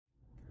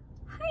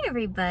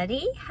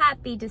everybody,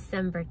 happy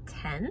December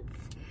 10th.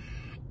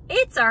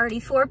 It's already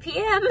 4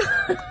 p.m.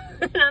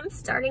 and I'm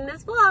starting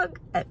this vlog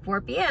at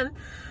 4 p.m.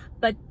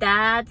 But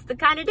that's the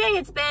kind of day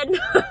it's been.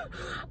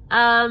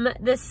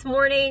 This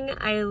morning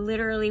I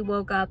literally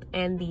woke up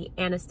and the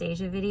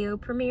Anastasia video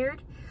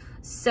premiered.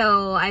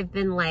 So I've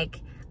been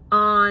like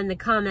on the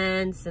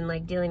comments and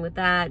like dealing with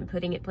that and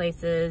putting it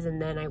places, and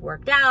then I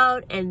worked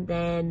out, and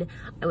then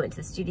I went to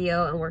the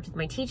studio and worked with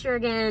my teacher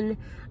again.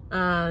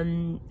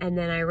 And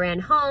then I ran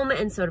home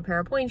and sewed a pair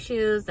of pointe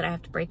shoes that I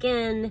have to break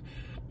in.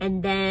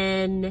 And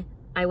then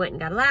I went and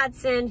got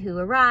Alladson, who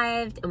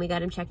arrived, and we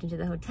got him checked into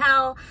the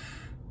hotel.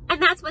 And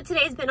that's what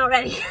today's been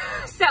already.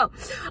 So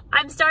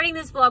I'm starting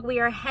this vlog. We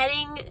are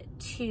heading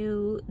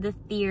to the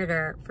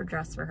theater for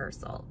dress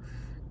rehearsal.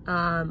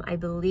 I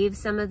believe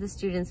some of the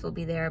students will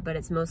be there, but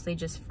it's mostly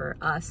just for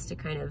us to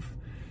kind of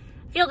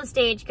feel the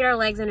stage, get our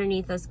legs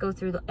underneath us, go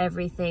through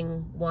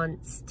everything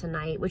once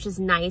tonight, which is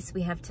nice.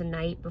 We have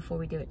tonight before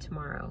we do it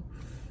tomorrow.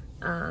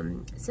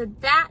 So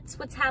that's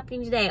what's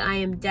happening today. I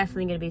am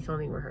definitely going to be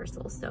filming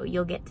rehearsals, so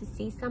you'll get to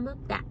see some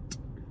of that.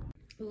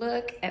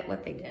 Look at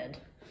what they did.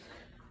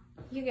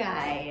 You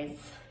guys,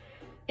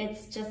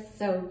 it's just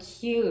so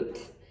cute.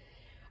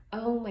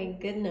 Oh my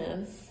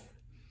goodness.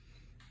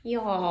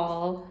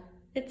 Y'all,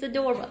 it's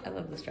adorable. I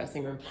love this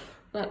dressing room,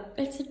 but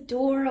it's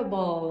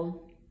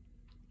adorable.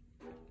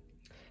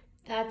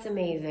 That's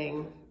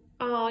amazing.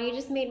 Oh, you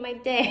just made my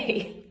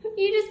day.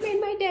 You just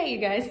made my day, you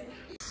guys.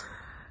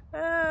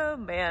 Oh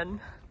man,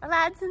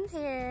 Alladsson's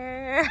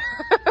here.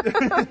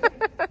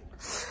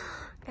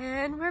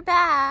 And we're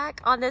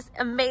back on this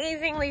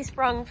amazingly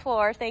sprung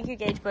floor. Thank you,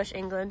 Gage Bush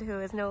England, who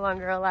is no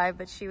longer alive,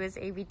 but she was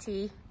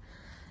ABT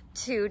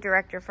 2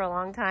 director for a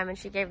long time, and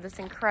she gave this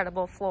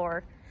incredible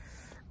floor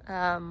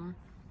and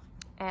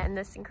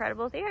this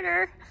incredible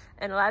theater.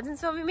 And Alladsson's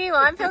filming me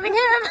while I'm filming him.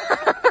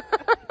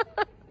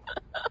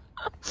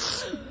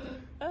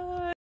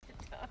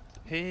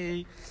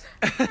 Hey.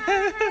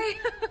 Hi.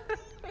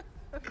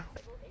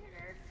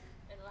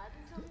 And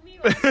Alladsson's filming me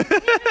while I'm filming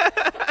him.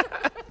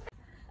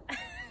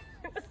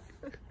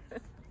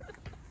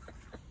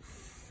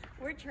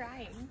 We're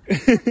trying.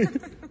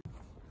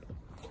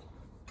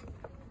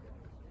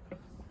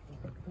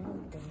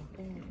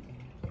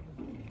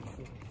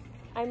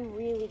 I'm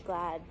really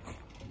glad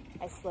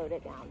I slowed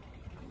it down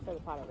for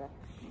the photograph.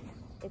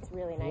 It's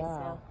really nice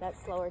now. That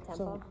slower tempo.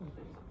 So,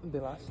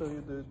 the last show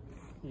you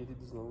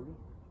did slowly.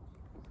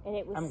 And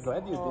it was I'm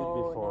glad you did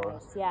before.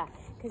 Nice. Yeah,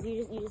 because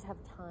you just have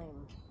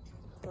time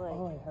to like.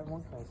 Oh, I have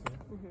one question.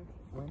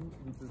 When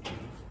we do this,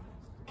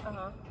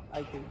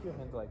 I take your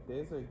hand like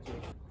this, or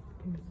just.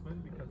 It's funny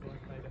because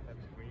last night I had a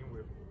screen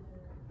with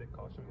the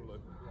costume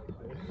look like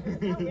this.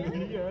 Oh,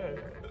 really? Yeah.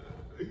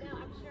 Now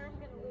I'm sure I'm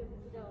gonna lose a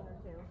stone or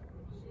two.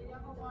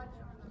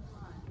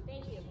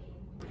 Thank you.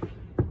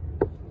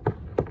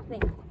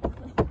 Thank you.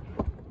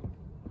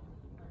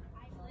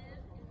 I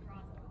live in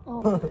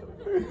Roswell. Oh.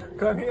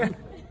 Come here.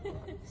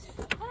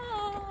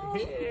 Hi.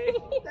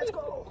 Hey, let's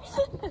go.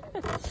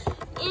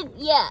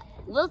 Yeah,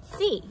 we'll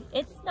see.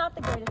 It's not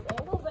the greatest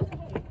angle, but hey.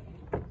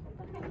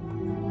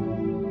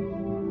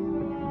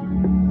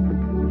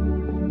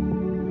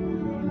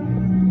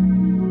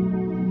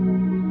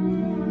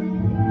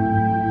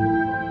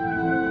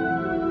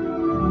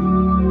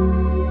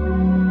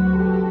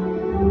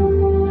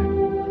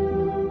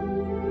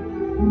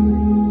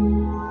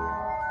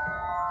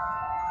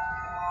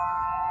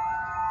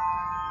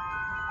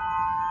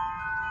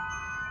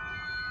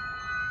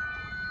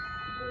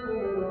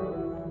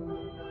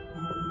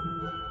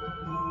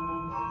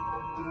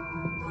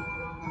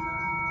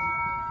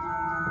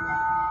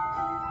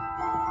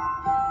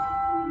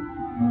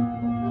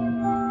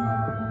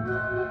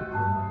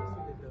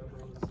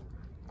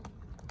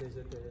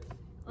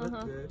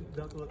 Look good.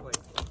 Don't look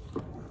like.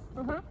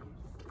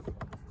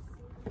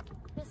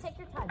 Just take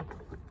your time.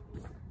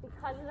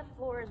 Because the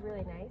floor is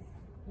really nice,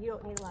 you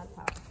don't need a lot of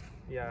power.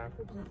 Yeah.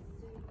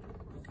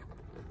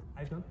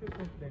 I don't feel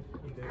confident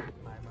in the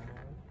mime.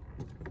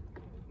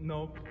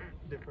 No,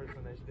 the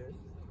personage does.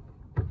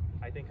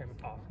 I think I'm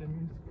off the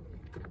music.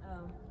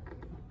 Oh.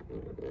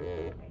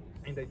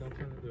 And I don't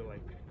want to do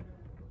like.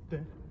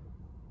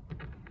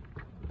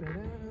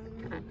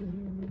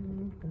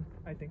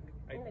 I think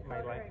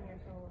my line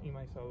in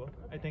my solo. Okay.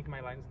 I think my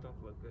lines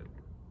don't look good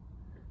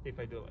if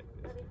I do like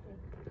this. Let me see.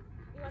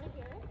 You want to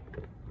hear it?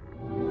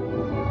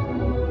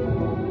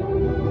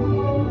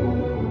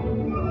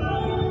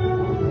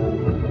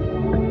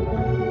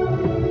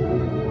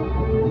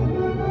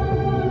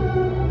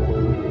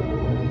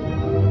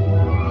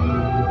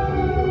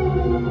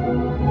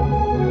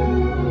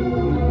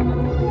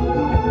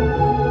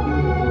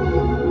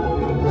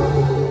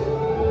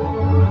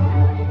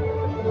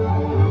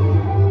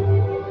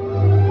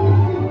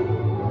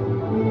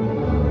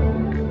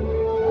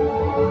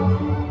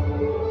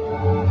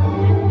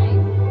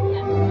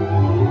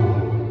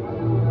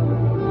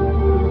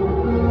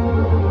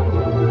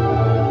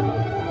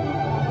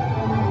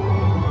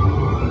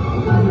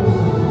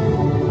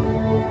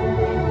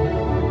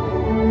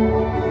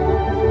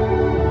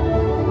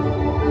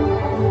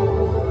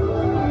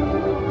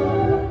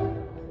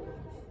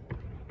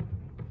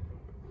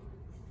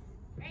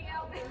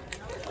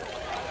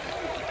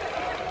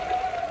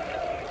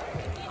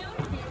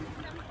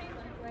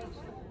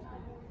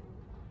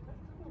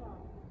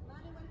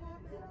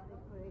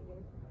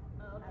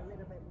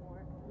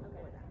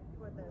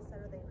 the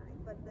Saturday night,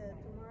 but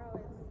tomorrow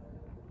is.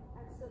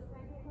 And so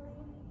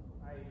technically,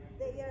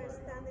 they are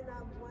standing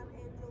up one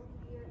angel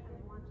here and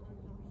one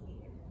angel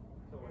here.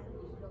 So and,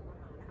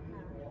 and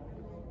then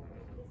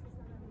this is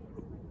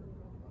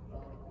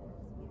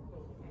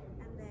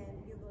and then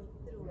you go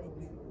through it,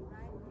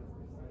 right?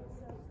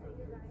 So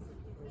you guys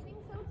are getting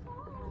so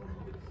tall.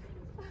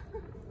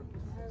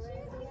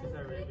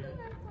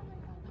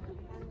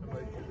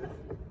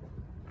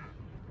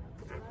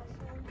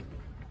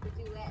 The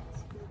duet.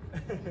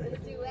 The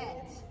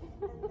duet.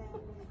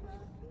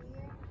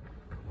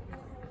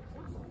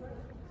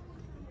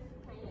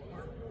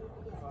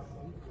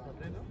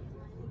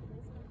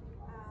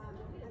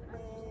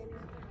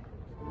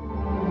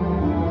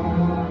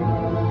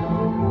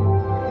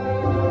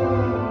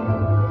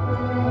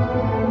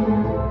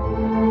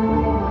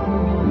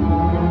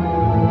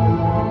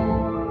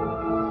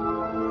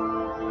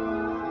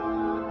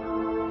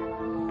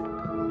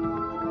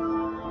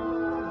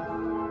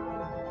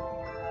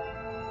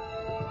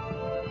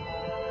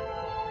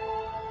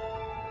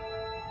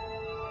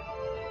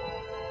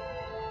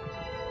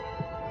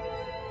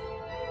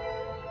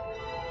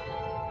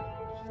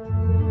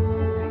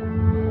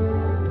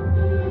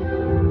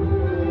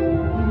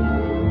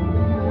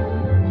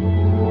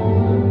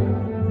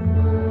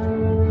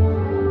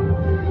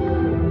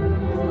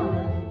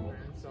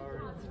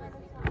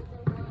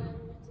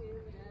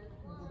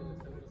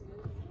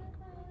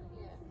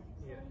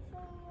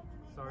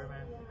 Sorry,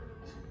 man.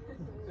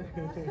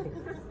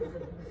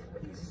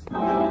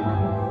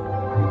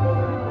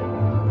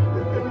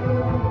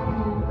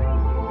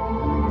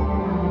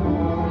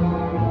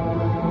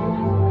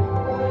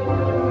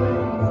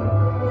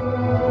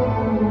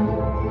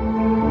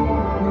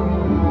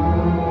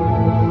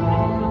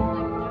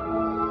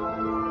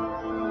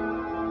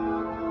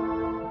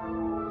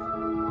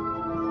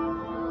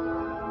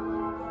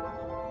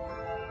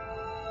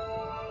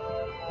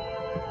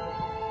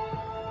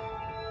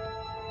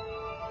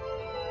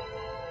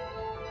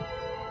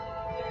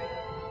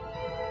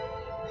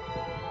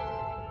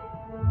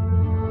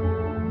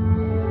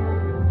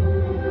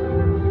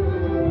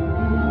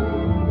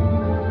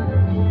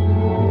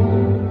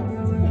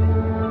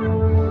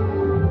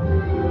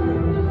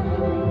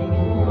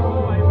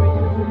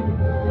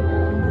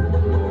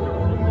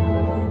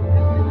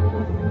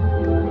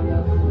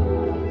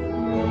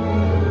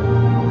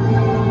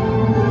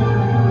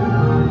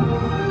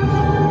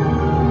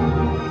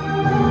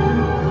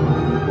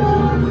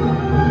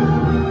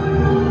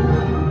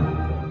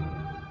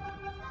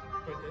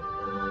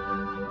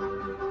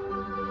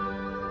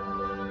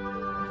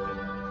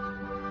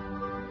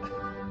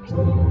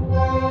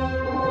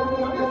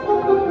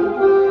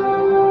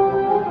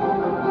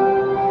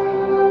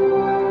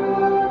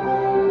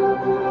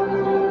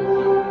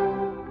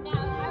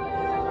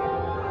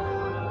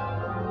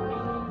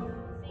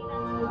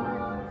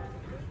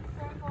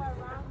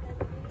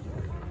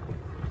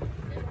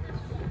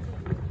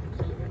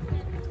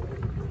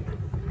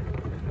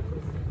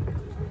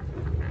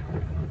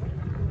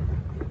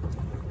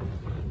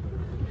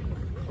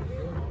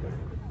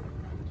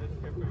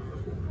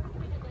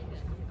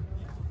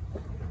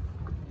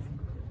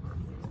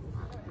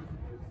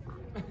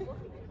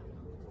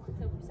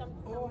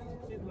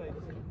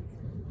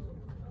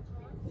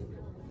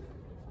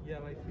 Yeah,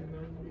 like you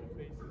know your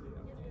face.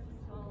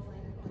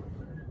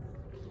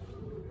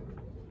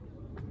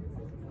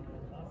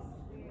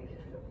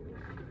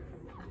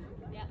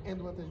 Yeah.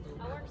 And what they do?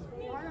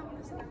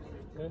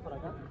 Ven para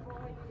acá.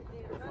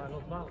 A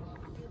los lados.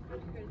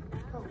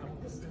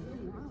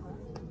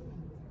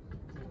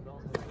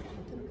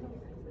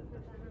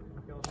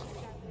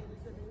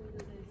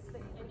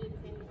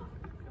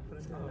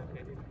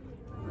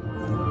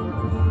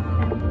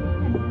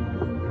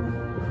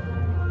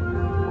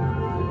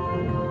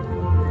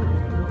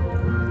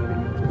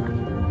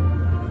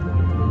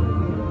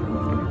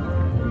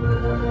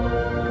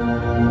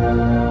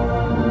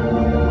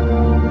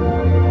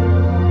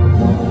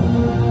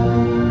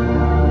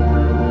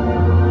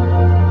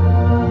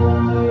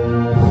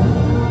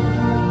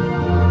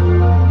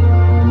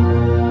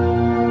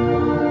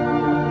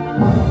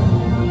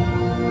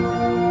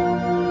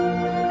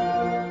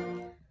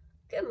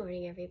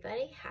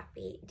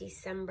 Happy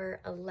December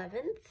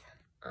 11th.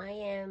 I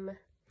am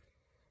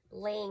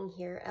laying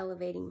here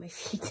elevating my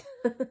feet.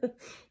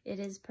 It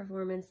is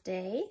performance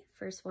day.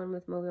 First one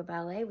with Mobile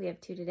Ballet. We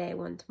have 2 today,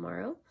 1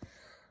 tomorrow.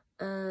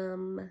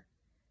 And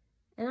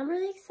I'm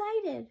really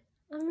excited.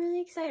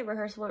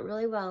 Rehearsal went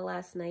really well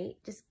last night.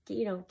 Just,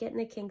 you know, getting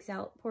the kinks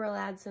out. Poor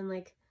Alladson,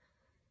 like,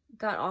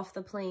 got off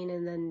the plane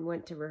and then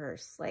went to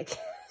rehearse. Like,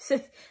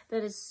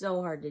 that is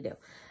so hard to do.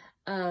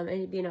 And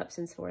he'd been up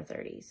since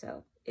 4:30,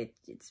 so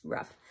it's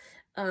rough.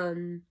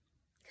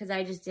 Because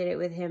I just did it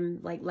with him,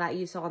 like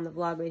you saw on the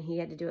vlog when he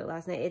had to do it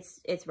last night.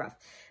 It's rough,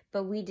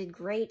 but we did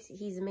great.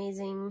 He's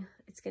amazing.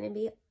 It's gonna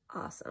be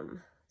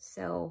awesome.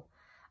 So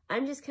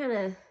I'm just kind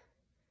of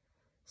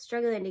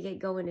struggling to get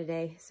going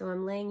today. So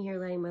I'm laying here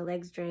letting my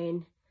legs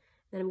drain.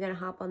 Then I'm gonna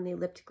hop on the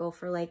elliptical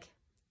for like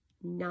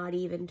not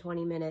even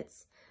 20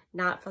 minutes,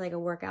 not for like a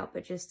workout,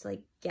 but just to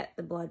like get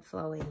the blood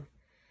flowing.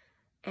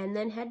 and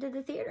then head to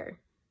the theater.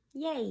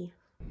 Yay.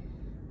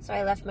 So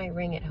I left my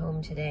ring at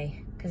home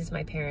today because it's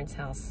my parents'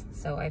 house,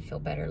 so I feel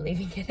better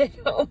leaving it at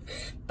home.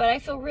 But I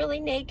feel really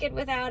naked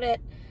without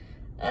it.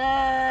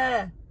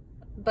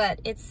 But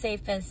it's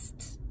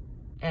safest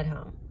at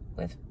home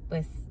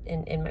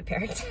in my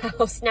parents'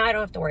 house. Now I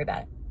don't have to worry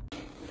about it.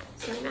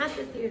 So I'm at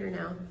the theater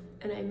now,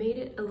 and I made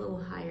it a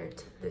little higher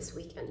this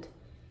weekend,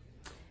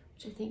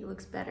 which I think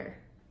looks better.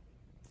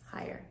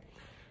 Higher.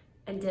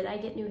 And did I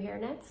get new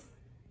hairnets?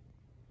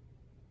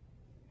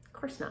 Of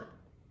course not.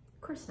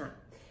 Of course not.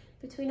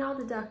 Between all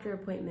the doctor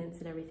appointments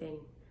and everything,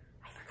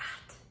 I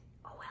forgot.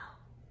 Oh well.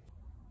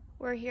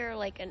 We're here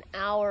like an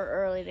hour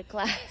early to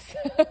class.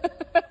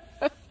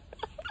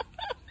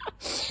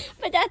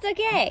 But that's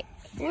okay.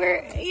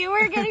 We're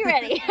getting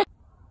ready.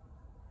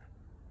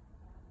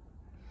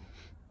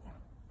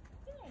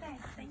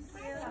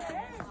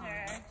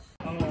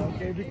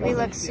 We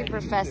look super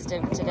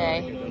festive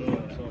today.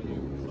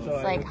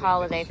 It's like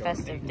holiday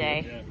festive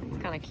day.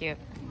 It's kind of cute.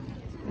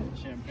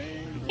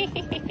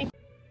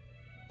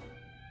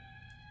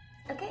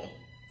 Okay,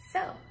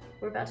 so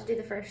we're about to do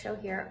the first show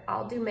here.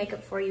 I'll do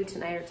makeup for you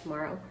tonight or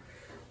tomorrow.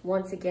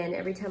 Once again,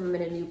 every time I'm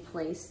in a new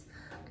place,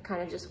 I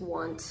kind of just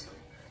want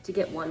to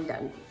get one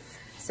done.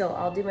 So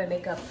I'll do my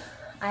makeup.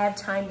 I have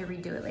time to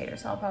redo it later,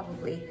 so I'll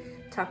probably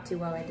talk to you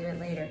while I do it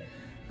later.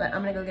 But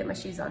I'm gonna go get my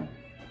shoes on.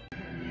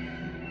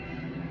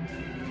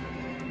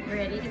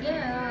 Ready to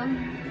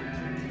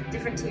go.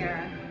 Different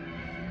tiara.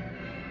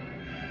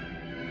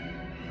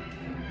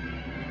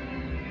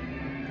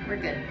 We're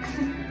good.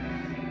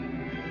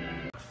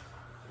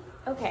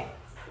 Okay.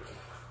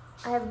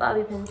 I have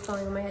bobby pins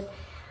falling on my head.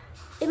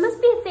 It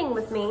must be a thing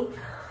with me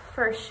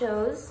for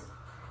shows.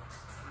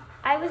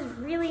 I was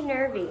really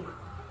nervy.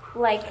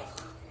 Like,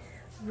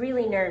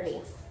 really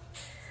nervy.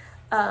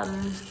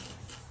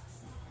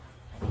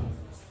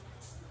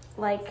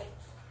 Like,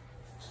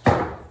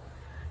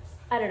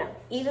 I don't know.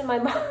 Even my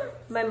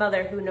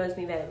mother, who knows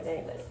me better than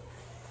anybody,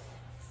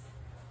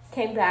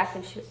 came back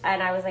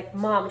and I was like,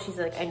 Mom, she's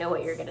like, I know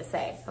what you're gonna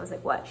say. I was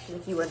like, what? She's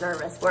like, you were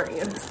nervous, weren't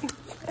you?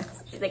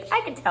 She's like,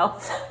 I could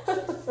tell.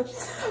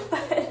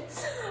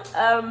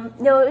 But,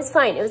 no, it was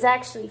fine. It was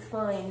actually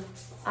fine.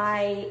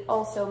 I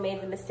also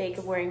made the mistake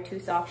of wearing too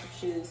soft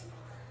shoes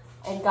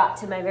and got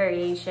to my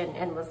variation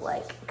and was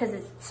like, because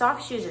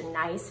soft shoes are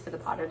nice for the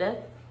pas de deux.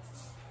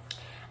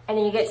 And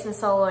then you get to the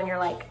solo and you're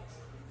like,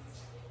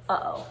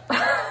 uh-oh,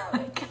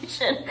 like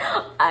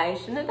I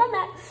shouldn't have done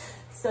that.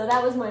 So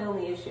that was my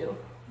only issue,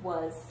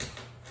 was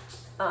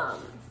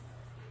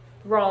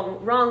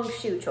wrong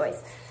shoe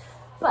choice.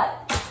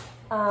 But,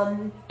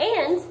 and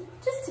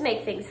just to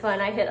make things fun,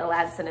 I hit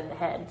Alladson in the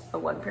head for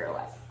one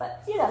pirouette.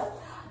 But, you know,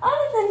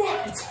 other than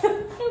that,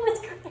 it was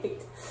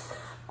great.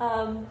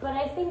 But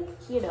I think,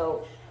 you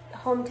know,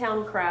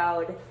 hometown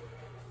crowd,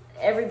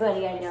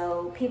 everybody I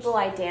know, people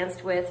I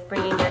danced with,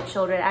 bringing their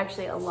children,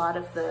 actually a lot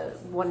of the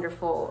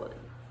wonderful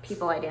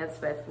people I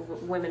danced with,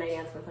 women I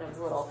danced with when I was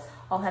little,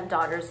 all have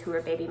daughters who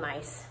are baby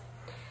mice.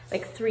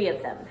 Like 3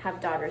 of them have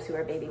daughters who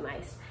are baby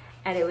mice.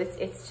 And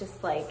it's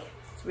just like,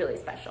 it's really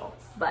special.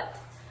 But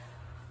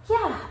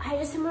yeah, I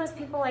just am one of those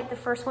people, like the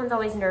first one's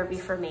always nervy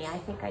for me. I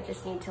think I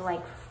just need to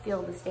like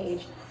feel the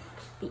stage.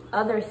 The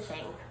other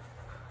thing,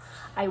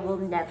 I will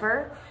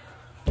never,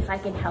 if I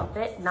can help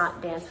it,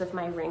 not dance with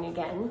my ring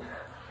again.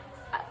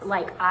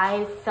 Like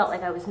I felt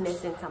like I was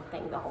missing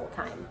something the whole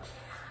time.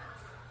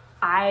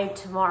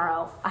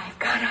 Tomorrow, I've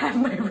got to have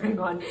my ring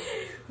on.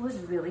 It was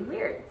really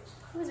weird.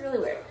 It was really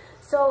weird.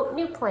 So,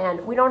 new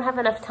plan. We don't have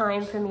enough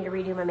time for me to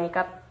redo my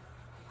makeup.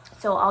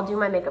 So, I'll do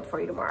my makeup for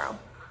you tomorrow,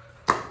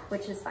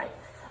 which is fine.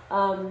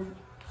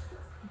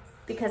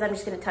 Because I'm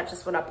just going to touch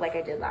this one up like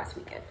I did last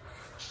weekend.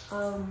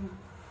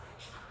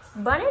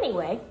 But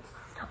anyway,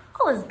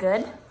 all is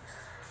good.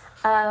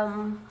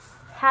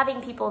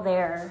 Having people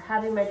there,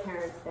 having my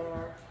parents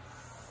there,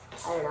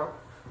 I don't know.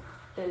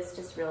 It was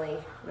just really,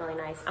 really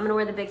nice. I'm gonna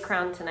wear the big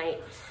crown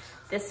tonight.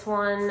 This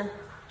one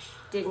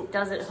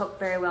doesn't hook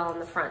very well on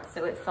the front,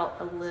 so it felt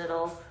a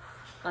little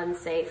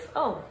unsafe.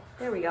 Oh,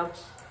 there we go. All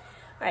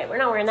right, we're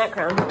not wearing that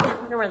crown. We're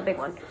gonna wear the big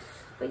one.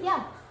 But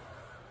yeah,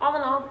 all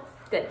in all,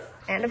 good.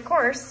 And of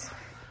course,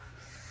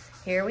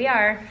 here we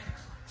are.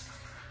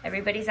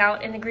 Everybody's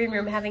out in the green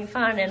room having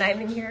fun, and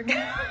I'm in here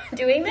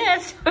doing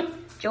this.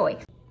 Joy.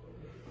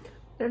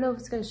 I don't know if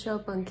it's gonna show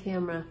up on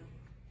camera.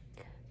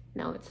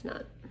 No, it's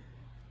not.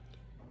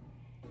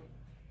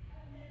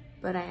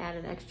 But I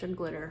added extra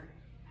glitter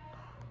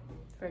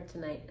for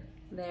tonight.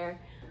 There,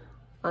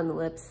 on the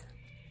lips.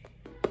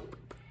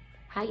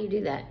 How you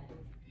do that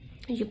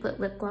is you put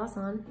lip gloss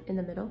on in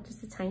the middle,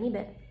 just a tiny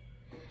bit,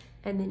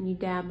 and then you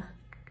dab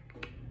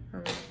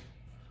on it.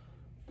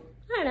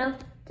 I don't know,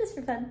 just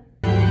for fun.